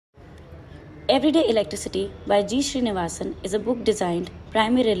Everyday Electricity by G. Sreenivasan is a book designed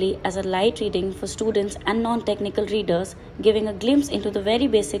primarily as a light reading for students and non-technical readers, giving a glimpse into the very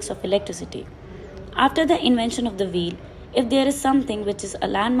basics of electricity. After the invention of the wheel, if there is something which is a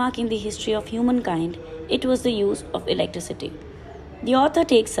landmark in the history of humankind, it was the use of electricity. The author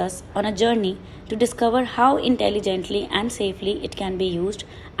takes us on a journey to discover how intelligently and safely it can be used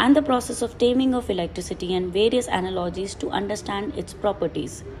and the process of taming of electricity and various analogies to understand its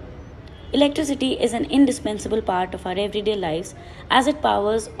properties. Electricity is an indispensable part of our everyday lives as it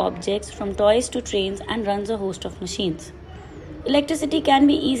powers objects from toys to trains and runs a host of machines. Electricity can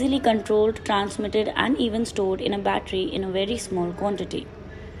be easily controlled, transmitted, and even stored in a battery in a very small quantity.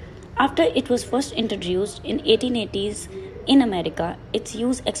 After it was first introduced in 1880s in America, its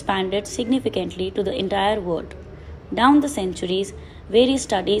use expanded significantly to the entire world. Down the centuries, various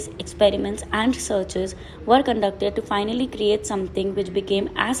studies, experiments, and researches were conducted to finally create something which became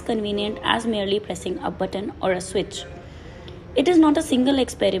as convenient as merely pressing a button or a switch. It is not a single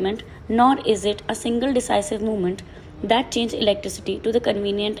experiment, nor is it a single decisive movement that changed electricity to the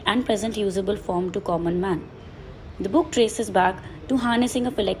convenient and present usable form to common man. The book traces back to harnessing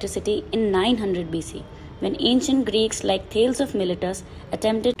of electricity in 900 BC, when ancient Greeks like Thales of Miletus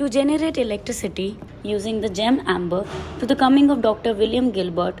attempted to generate electricity using the gem amber, to the coming of Dr. William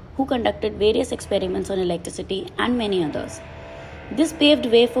Gilbert, who conducted various experiments on electricity, and many others. This paved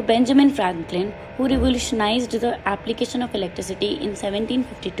way for Benjamin Franklin, who revolutionized the application of electricity in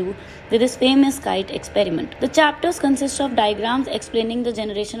 1752 with his famous kite experiment. The chapters consist of diagrams explaining the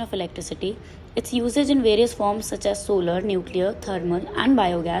generation of electricity, its usage in various forms such as solar, nuclear, thermal, and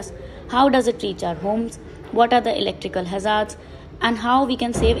biogas, how does it reach our homes, what are the electrical hazards, and how we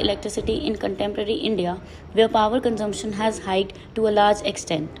can save electricity in contemporary India, where power consumption has hiked to a large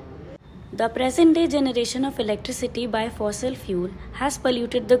extent. The present-day generation of electricity by fossil fuel has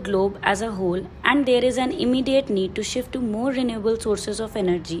polluted the globe as a whole, and there is an immediate need to shift to more renewable sources of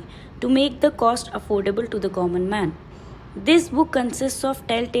energy to make the cost affordable to the common man. This book consists of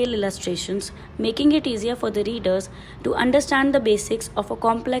telltale illustrations, making it easier for the readers to understand the basics of a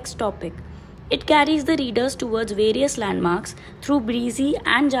complex topic. It carries the readers towards various landmarks through breezy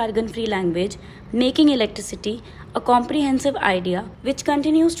and jargon-free language, making electricity a comprehensive idea which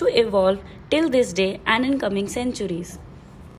continues to evolve till this day and in coming centuries.